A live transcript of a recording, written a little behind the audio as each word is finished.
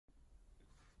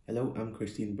Hello, I'm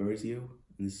Christine Berizio,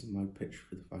 and this is my pitch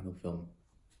for the final film.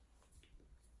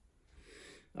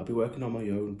 I'll be working on my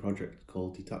own project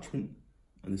called Detachment,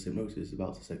 and this hypnosis is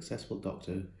about a successful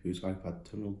doctor whose wife had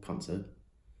terminal cancer.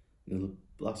 In the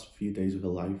last few days of her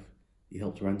life, he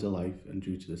helped her end her life and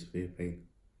due to the severe pain.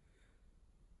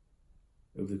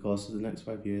 Over the course of the next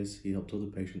 5 years, he helped other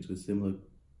patients with similar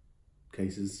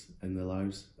cases in their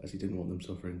lives, as he didn't want them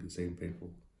suffering the same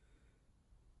painful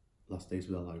last days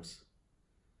of their lives.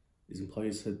 His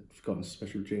employers had forgotten to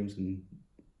special James, and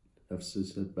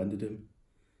officers had bended him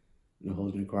and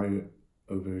holding an inquiry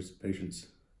over his patients.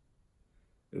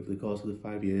 Over the course of the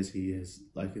 5 years, he has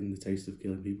likened the taste of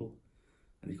killing people,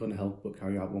 and he couldn't help but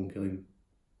carry out one killing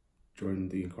during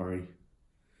the inquiry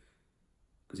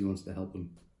because he wanted to help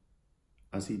them.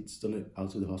 As he'd done it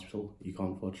out of the hospital, you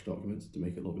can't forge documents to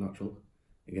make it look natural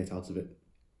and get out of it.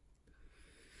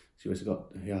 So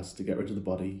he has to get rid of the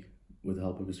body with the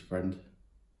help of his friend,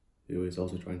 who is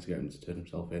also trying to get him to turn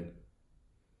himself in.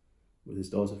 With his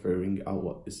daughter figuring out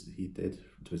what he did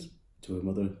to her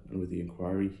mother, and with the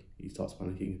inquiry, he starts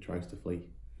panicking and tries to flee.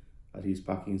 As he's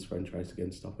packing, his friend tries again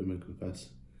to stop him and confess.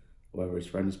 However, his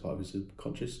friend is part of his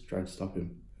subconscious, trying to stop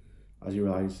him. As he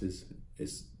realises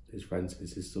his friend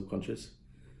is his subconscious,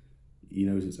 he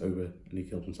knows it's over and he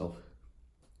killed himself.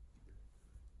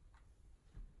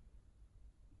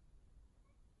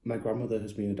 My grandmother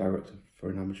has been a director for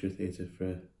an amateur theatre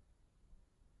for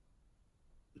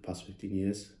the past 15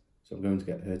 years, so I'm going to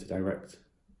get her to direct,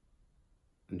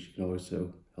 and she can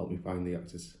also help me find the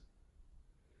actors.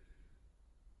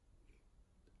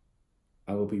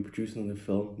 I will be producing the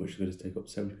film, which is going to take up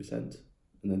 70%, and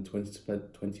then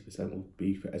 20% will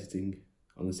be for editing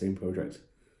on the same project,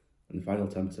 and the final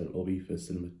 10% will be for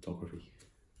cinematography.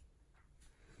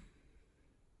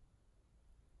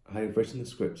 I have written the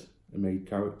script and made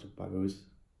character bios,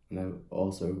 and I've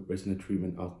also written a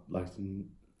treatment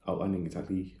outlining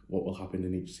exactly what will happen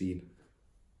in each scene.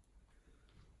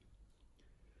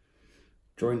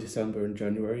 During December and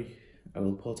January, I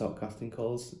will put out casting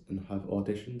calls and have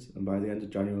auditions, and by the end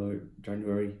of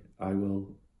January I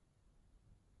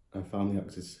found the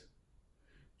actors.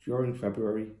 During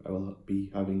February, I will be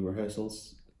having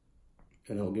rehearsals,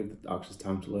 and I'll give the actors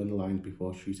time to learn the lines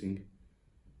before shooting.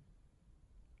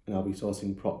 And I'll be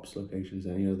sourcing props, locations,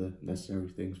 and any other necessary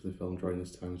things for the film during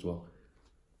this time as well.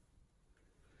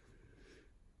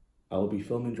 I will be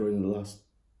filming during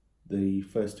the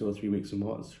first 2 or 3 weeks of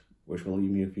March, which will leave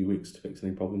me a few weeks to fix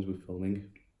any problems with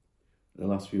filming. In the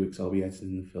last few weeks, I'll be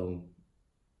editing the film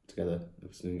together,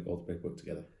 putting all the paperwork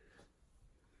together.